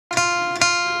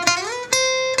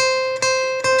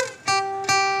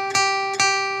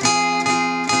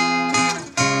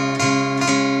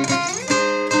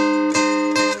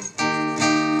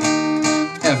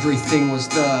everything was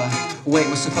the way it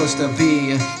was supposed to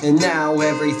be, and now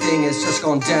everything has just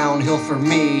gone downhill for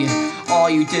me. All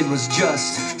you did was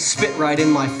just spit right in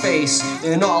my face,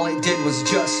 and all it did was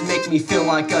just make me feel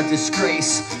like a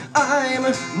disgrace. I'm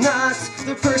not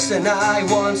the person I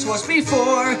once was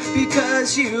before,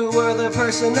 because you were the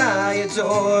person I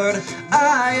adored.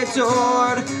 I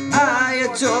adored, I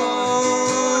adored.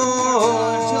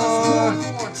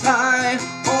 I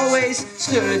always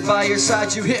stood by your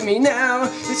side, you hit me now.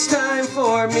 It's time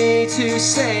for me to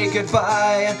say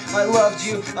goodbye. I loved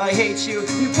you, I hate you,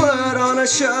 you put on a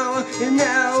show, and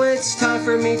now it's time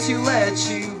for me to let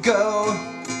you go.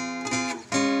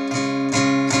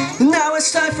 Now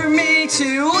it's time for me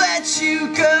to let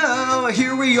you go.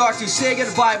 Here we are to say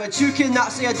goodbye, but you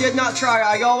cannot say I did not try.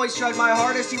 I always tried my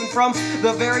hardest, even from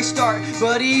the very start.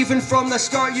 But even from the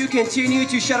start, you continue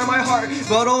to shatter my heart.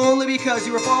 But only because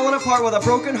you were falling apart with a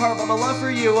broken heart. But my love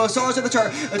for you was so much at the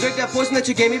chart. I drank that poison that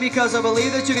you gave me because I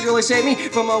believe that you could really save me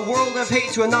from a world of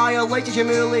hate, to annihilate, to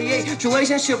humiliate.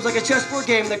 Relationships like a chessboard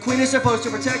game. The queen is supposed to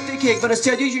protect the king, but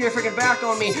instead you turn your freaking back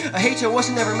on me. I hate you, I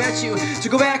wasn't never met you. To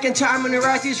go back in time and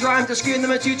write these rhymes, to scream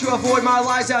them at you, to avoid my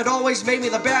lies that always made me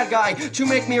the bad guy, to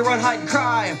make me run, hide, and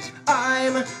cry.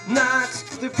 I'm not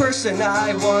the person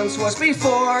I once was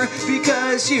before,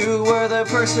 because you were the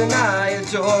person I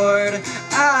adored.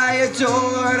 I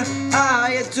adored,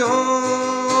 I adored.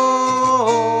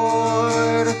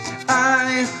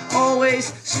 I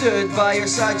always stood by your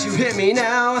side, you hit me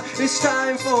now. It's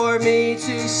time for me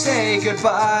to say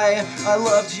goodbye. I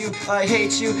loved you, I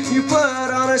hate you, you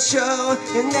put on a show,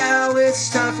 and now it's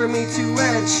time for me to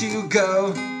let you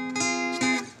go.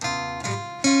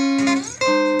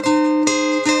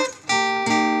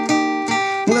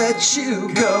 Let you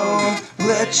go,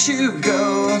 let you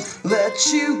go, let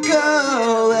you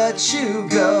go, let you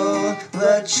go,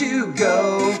 let you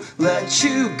go, let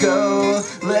you go,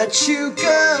 let you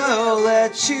go,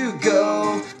 let you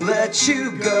go, let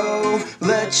you go,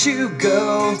 let you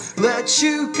go, let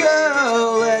you go,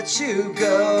 let you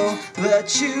go, let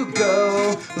you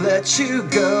go, let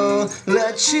you go,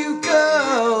 let you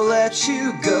go, let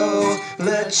you go,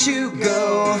 let you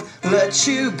go, let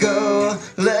you go,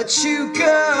 let you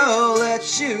go.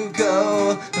 Let you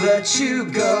go, let you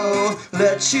go,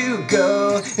 let you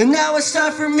go. And now it's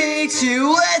time for me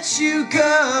to let you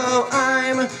go.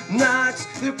 I'm not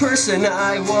the person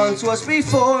I once was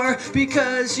before,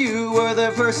 because you were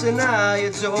the person I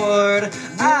adored.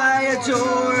 I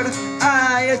adored,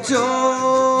 I adored.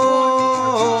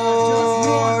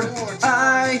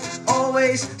 I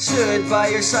always stood by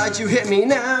your side, you hit me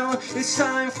now. It's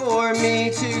time for me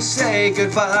to say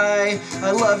goodbye.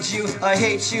 I loved you, I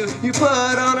hate you, you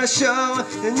put on a show,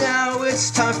 and now it's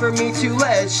time for me to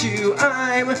let you.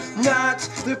 I'm not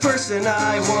the person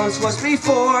I once was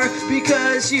before,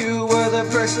 because you were the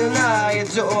person I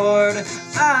adored.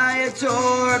 I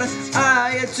adored,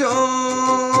 I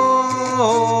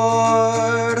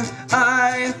adored.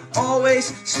 I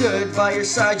always stood by your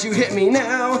side, you hit me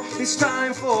now. It's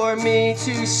time for me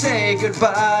to say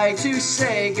goodbye, to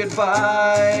say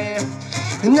goodbye.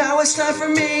 And now it's time for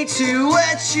me to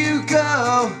let you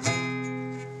go.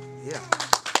 Yeah.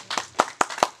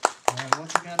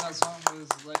 Once again, that song was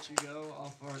Let You Go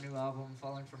off our new album,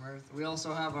 Falling From Earth. We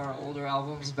also have our older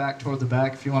albums back toward the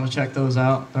back if you want to check those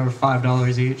out. They're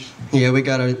 $5 each. Yeah, we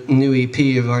got a new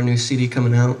EP of our new CD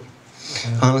coming out.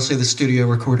 Honestly, the studio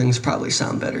recordings probably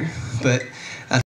sound better, but